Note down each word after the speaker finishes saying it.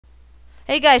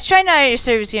Hey guys, Try Not Your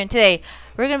Service here, and today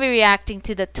we're going to be reacting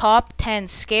to the top 10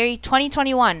 scary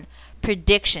 2021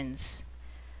 predictions.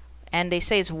 And they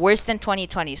say it's worse than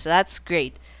 2020, so that's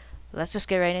great. Let's just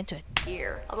get right into it.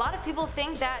 A lot of people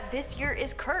think that this year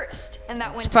is cursed, and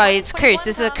that when it's cursed.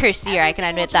 This is a cursed year. I can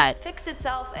admit that. Fix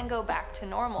itself and go back to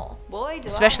normal. Boy,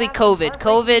 especially COVID.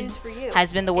 COVID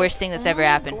has been the worst thing that's ever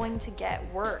happened. It's going to get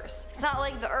worse. It's not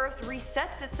like the Earth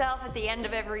resets itself at the end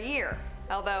of every year.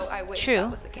 Although I wish that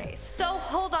was the case. So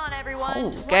hold on,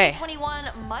 everyone. 2021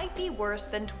 might be worse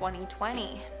than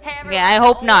 2020. Hey everyone. Yeah, I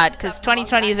hope not, because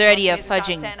 2020 is already a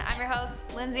fudging. I'm your host,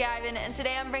 Lindsay Ivan, and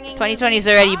today I'm bringing 2020 is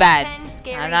already bad. 10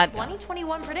 scary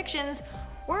 2021 predictions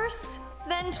worse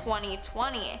than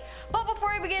 2020. But before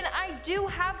I begin, I do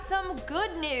have some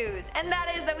good news, and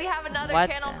that is that we have another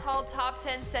channel called Top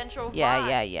 10 Central.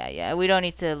 Yeah. We don't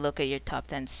need to look at your Top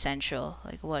 10 Central.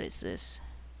 Like, what is this?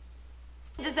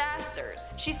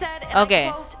 Disasters. She said, and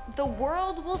I quote, "The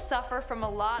world will suffer from a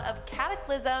lot of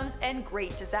cataclysms and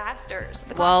great disasters.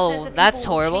 The Well, that's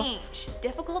horrible. Change.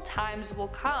 Difficult times will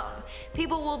come.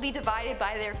 People will be divided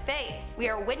by their faith. We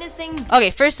are witnessing."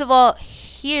 Okay, first of all,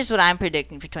 here's what I'm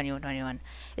predicting for 2021.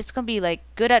 It's gonna be like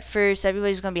good at first,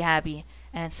 everybody's gonna be happy,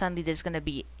 and then suddenly there's gonna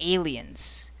be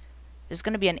aliens. There's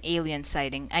gonna be an alien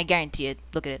sighting. I guarantee it.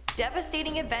 Look at it.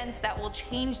 Devastating events that will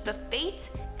change the fate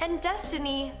and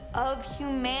destiny of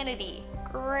humanity.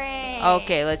 Great.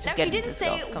 Okay, let's just get into this. She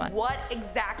didn't say what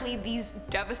exactly these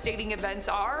devastating events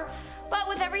are, but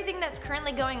with everything that's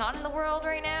currently going on in the world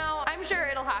right now, I'm sure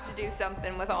it'll have to do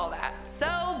something with all that.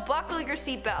 So buckle your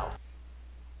seatbelt.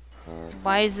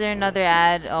 Why is there another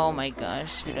ad? Oh my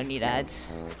gosh, we don't need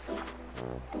ads.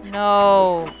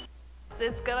 No.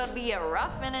 It's gonna be a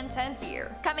rough and intense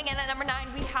year. Coming in at number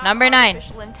 9, we have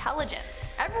artificial intelligence.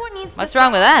 Everyone needs What's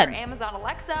wrong with that? Amazon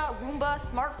Alexa, Roomba,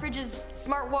 smart fridges,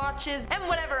 smart watches, and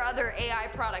whatever other AI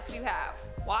products you have.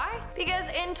 Why? Because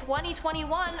in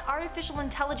 2021, artificial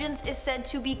intelligence is said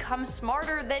to become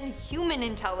smarter than human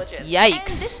intelligence. Yikes. And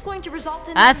this is going to result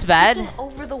in taking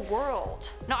over the world.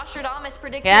 Nostradamus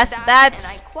predicted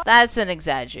that. That's an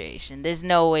exaggeration. There's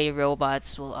no way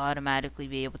robots will automatically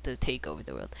be able to take over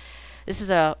the world. This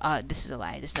is a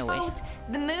lie. There's no way.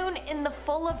 The moon in the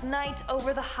full of night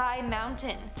over the high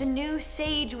mountain. The new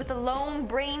sage with a lone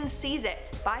brain sees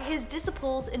it. By his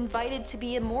disciples invited to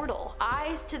be immortal.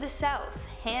 Eyes to the south,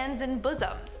 hands and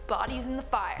bosoms, bodies in the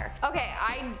fire. Okay,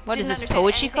 what is this,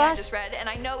 poetry class? I just read, and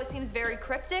I know it seems very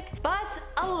cryptic, but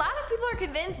a lot of people are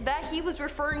convinced that he was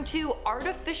referring to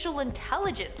artificial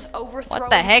intelligence overthrowing.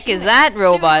 What the heck is that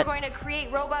robot? Soon we're going to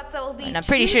create robots that will be I'm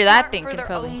pretty sure that thing can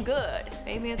probably good.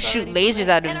 Maybe it's shoot lasers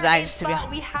out of his eyes, to be honest.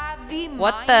 We have the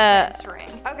what the?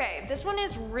 Okay, this one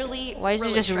is really. Why is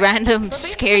it just random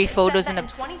scary photos in the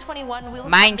 2021 we'll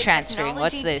mind transferring?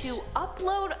 What's this? To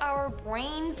upload our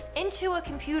brains into a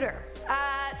computer.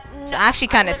 It's actually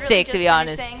kind of sick, to be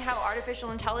honest. Saying how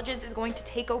artificial intelligence is going to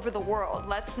take over the world.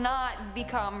 Let's not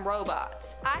become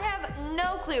robots. I have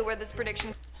no clue where this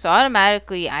prediction. So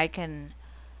automatically, I can.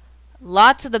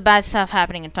 Lots of the bad stuff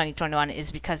happening in 2021 is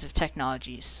because of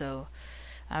technology. So.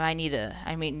 I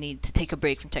may need to take a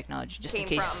break from technology just in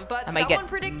case I might get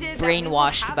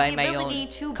brainwashed by my own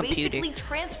computer. Basically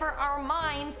transfer our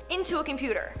minds into a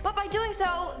computer. But by doing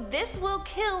so, this will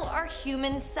kill our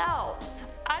human selves.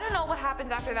 I don't know what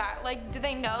happens after that. Like, do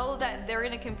they know that they're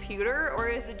in a computer, or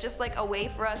is it just like a way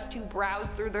for us to browse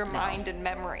through their mind and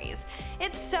memories?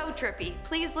 It's so trippy.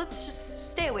 Please, let's just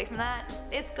stay away from that.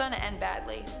 It's gonna end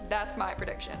badly. That's my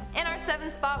prediction. In our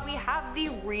 7th spot, we have the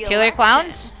real Killer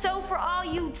Clowns. So for all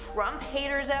you Trump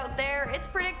haters out there, it's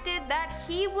predicted that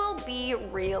he will be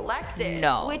re-elected.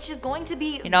 No. Which is going to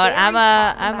be I'm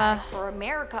a for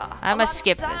America. I'm a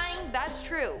skip this. That's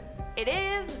true. It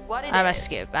is what it is. I'm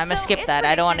a skip that.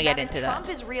 I don't want to get into that. If Trump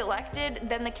is re-elected,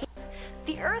 then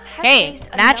the Earth has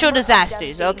faced natural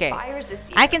disasters. Okay,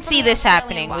 I can see this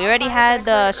happening. We already had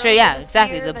the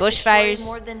the bushfires.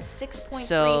 More than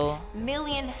 6.3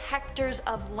 million hectares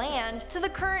of land to the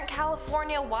current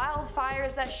California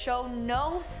wildfires that show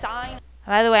no sign.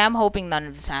 By the way, I'm hoping none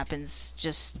of this happens.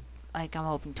 Just like I'm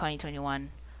hoping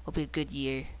 2021 will be a good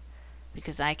year,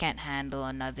 because I can't handle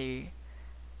another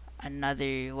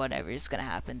whatever is gonna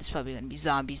happen. There's probably gonna be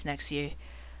zombies next year,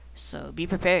 so be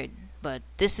prepared. But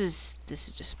this is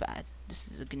just bad. This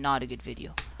is not a good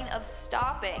video. Of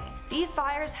stopping. These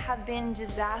fires have been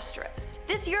disastrous.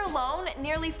 This year alone,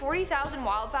 nearly 40,000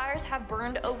 wildfires have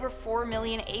burned over 4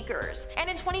 million acres. And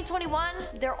in 2021,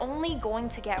 they're only going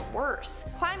to get worse.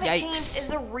 Climate change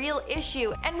is a real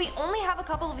issue, and we only have a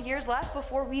couple of years left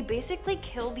before we basically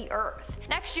kill the Earth.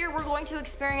 Next year, we're going to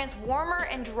experience warmer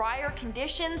and drier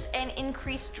conditions and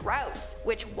increased droughts,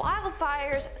 which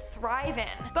wildfires thrive in.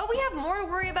 But we have more to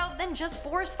worry about than just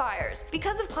forest fires.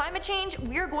 Because of climate change,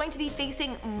 we are going to be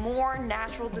facing more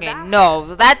natural disasters. Okay,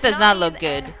 no, that does not look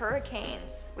good.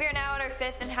 Hurricanes. We are now at our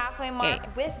 5th and halfway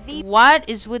mark with the... What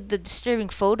is with the disturbing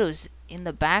photos in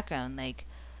the background? Like,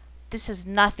 this has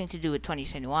nothing to do with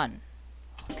 2021.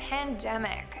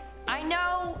 Pandemic. I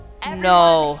know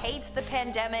everyone hates the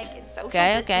pandemic and social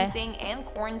distancing and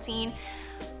quarantine,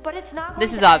 but it's not going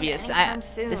to end anytime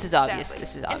soon. This is obvious.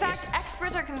 This is obvious. In fact,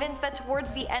 experts are convinced that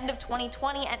towards the end of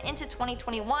 2020 and into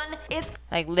 2021, it's...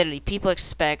 Like, literally, people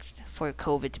expect for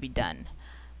COVID to be done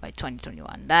by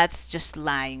 2021. That's just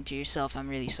lying to yourself. I'm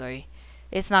really sorry.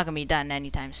 It's not going to be done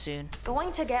anytime soon.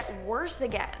 Going to get worse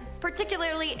again.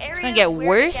 Particularly areas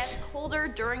where it gets colder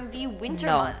during the winter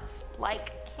months,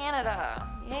 like Canada.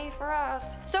 Yay for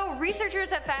us. So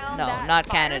researchers have found that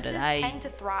viruses tend to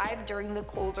thrive during the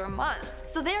colder months.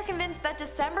 So they are convinced that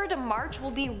December to March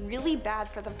will be really bad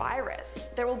for the virus.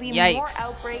 There will be more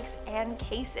outbreaks and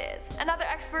cases. Another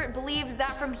expert believes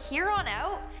that from here on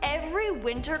out, every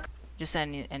winter... Just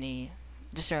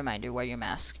just a reminder, wear your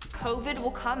mask. COVID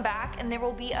will come back and there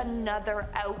will be another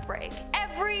outbreak.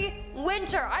 Every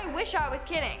winter. I wish I was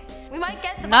kidding. We might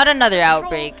get the Not another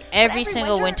outbreak. Every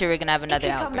single winter we're gonna have another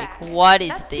outbreak. What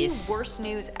is this? That's the worst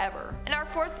news ever. In our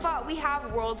 4th spot, we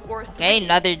have World War III. Okay,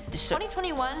 another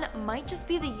 2021 might just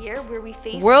be the year where we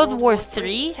face World War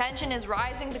III. Tension is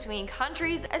rising between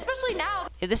countries, especially now.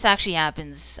 If this actually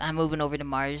happens, I'm moving over to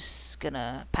Mars.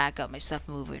 Gonna pack up my stuff,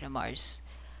 move over to Mars.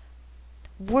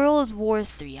 World War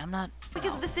III. I'm not...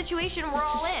 Because of the situation we're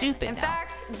all in. Stupid in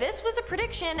fact, this was a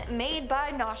prediction made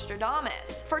by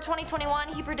Nostradamus. For 2021,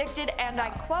 he predicted, and I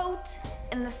quote,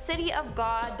 "In the city of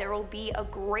God, there will be a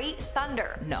great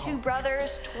thunder. Two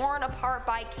brothers torn apart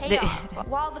by chaos.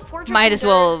 While the fortress might as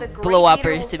well blow up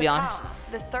Earth, to be honest.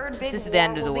 The third big this is war the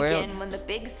end of the will world. begin when the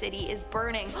big city is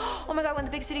burning." Oh my god, when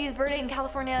the big city is burning,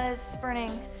 California is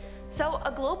burning. So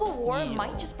a global war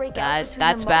might just break out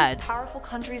between the most powerful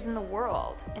countries in the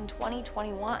world in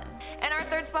 2021. And our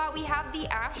 3rd spot, we have the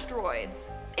asteroids.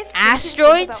 It's crazy to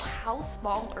think about how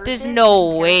small Earth is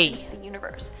compared to the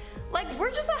universe. Like,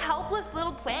 we're just a helpless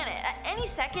little planet. At any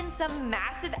second, some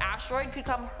massive asteroid could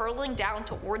come hurling down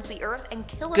towards the Earth and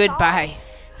kill us all.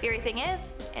 Scary thing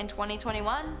is, in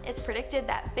 2021, it's predicted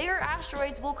that bigger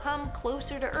asteroids will come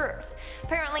closer to Earth.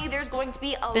 Apparently, there's going to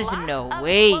be a lot of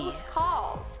close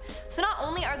calls. So not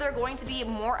only are there going to be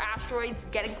more asteroids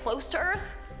getting close to Earth,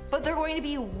 but they're going to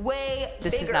be way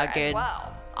bigger as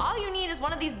well. All you need is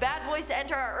one of these bad boys to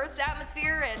enter our Earth's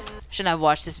atmosphere and... Shouldn't have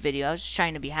watched this video. I was just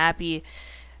trying to be happy.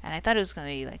 And I thought it was going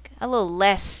to be like a little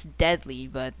less deadly,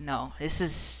 but no. This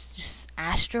is just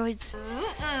asteroids?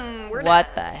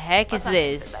 What the heck is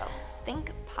this?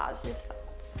 Think positive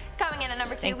thoughts. Coming in at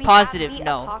number 2, we have the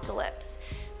apocalypse.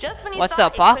 Just when you What's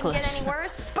thought the apocalypse? It couldn't get any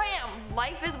worse, bam!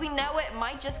 Life as we know it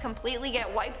might just completely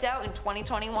get wiped out in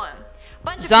 2021.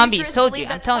 Zombies, told you.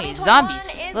 I'm telling you,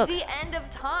 zombies. Look. Is the end of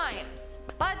times.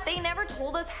 But they never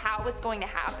told us how it's going to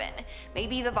happen.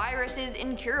 Maybe the virus is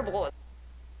incurable.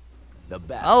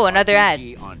 Oh, another ad.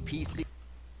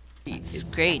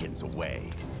 It's great.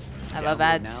 I love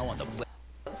ads.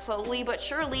 Slowly but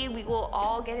surely, we will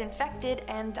all get infected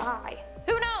and die.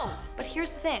 Who knows? But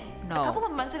here's the thing. A couple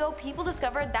of months ago, people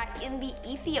discovered that in the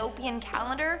Ethiopian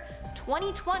calendar,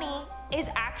 2020 is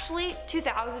actually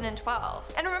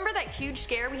 2012. And remember that huge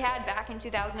scare we had back in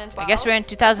 2012? I guess we're in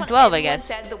 2012, I guess.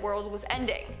 Said the world was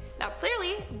ending. Now,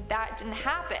 clearly, that didn't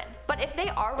happen. But if they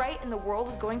are right and the world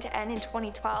is going to end in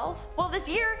 2012, well, this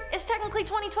year is technically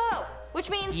 2012, which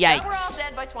means that we're all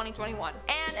dead by 2021.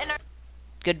 And in our...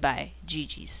 Goodbye,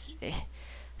 GG's.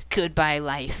 Goodbye,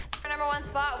 life. Our number 1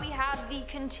 spot, we have the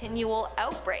continual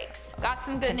outbreaks. Got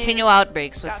some good news. Continual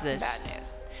outbreaks, what's this? Got some bad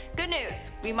news. Good news,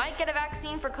 we might get a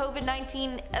vaccine for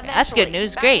COVID-19 eventually. That's good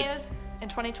news, great. News, in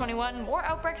 2021, more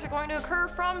outbreaks are going to occur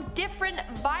from different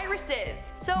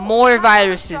viruses. So more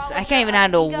viruses. I can't even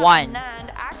handle one.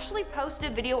 Actually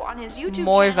posted a video on his YouTube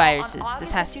more channel viruses. On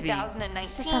This has to be. 2019,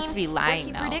 This has to be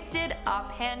lying now. He predicted a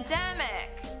pandemic.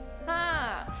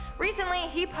 Recently,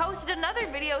 he posted another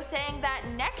video saying that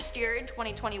next year in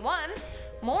 2021,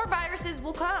 more viruses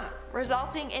will come,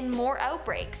 resulting in more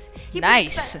outbreaks. He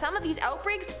predicts that some of these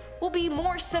outbreaks will be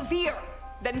more severe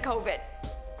than COVID.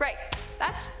 Great.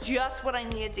 That's just what I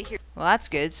needed to hear. Well, that's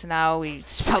good. So now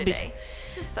it's probably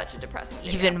this is such a depressing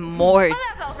video. even more. But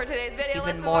that's all for today's video.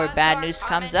 Even more bad news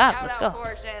comes up. Let's go.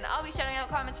 I'll be shouting out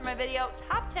comments for my video.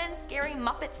 Top 10 scary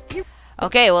Muppets.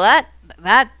 Okay, well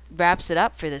that wraps it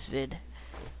up for this vid.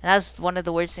 That's one of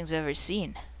the worst things I've ever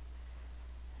seen.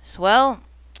 So, well,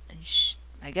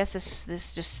 I guess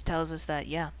this just tells us that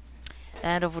the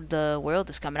end of the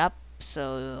world is coming up.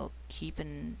 So keep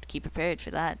prepared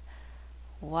for that.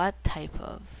 What type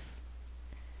of...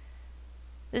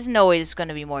 There's no way there's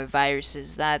gonna be more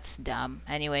viruses. That's dumb.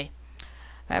 Anyway,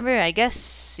 remember, I guess,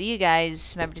 see you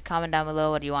guys. Remember to comment down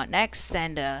below what you want next,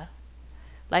 and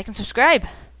like and subscribe.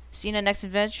 See you in the next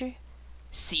adventure.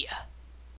 See ya.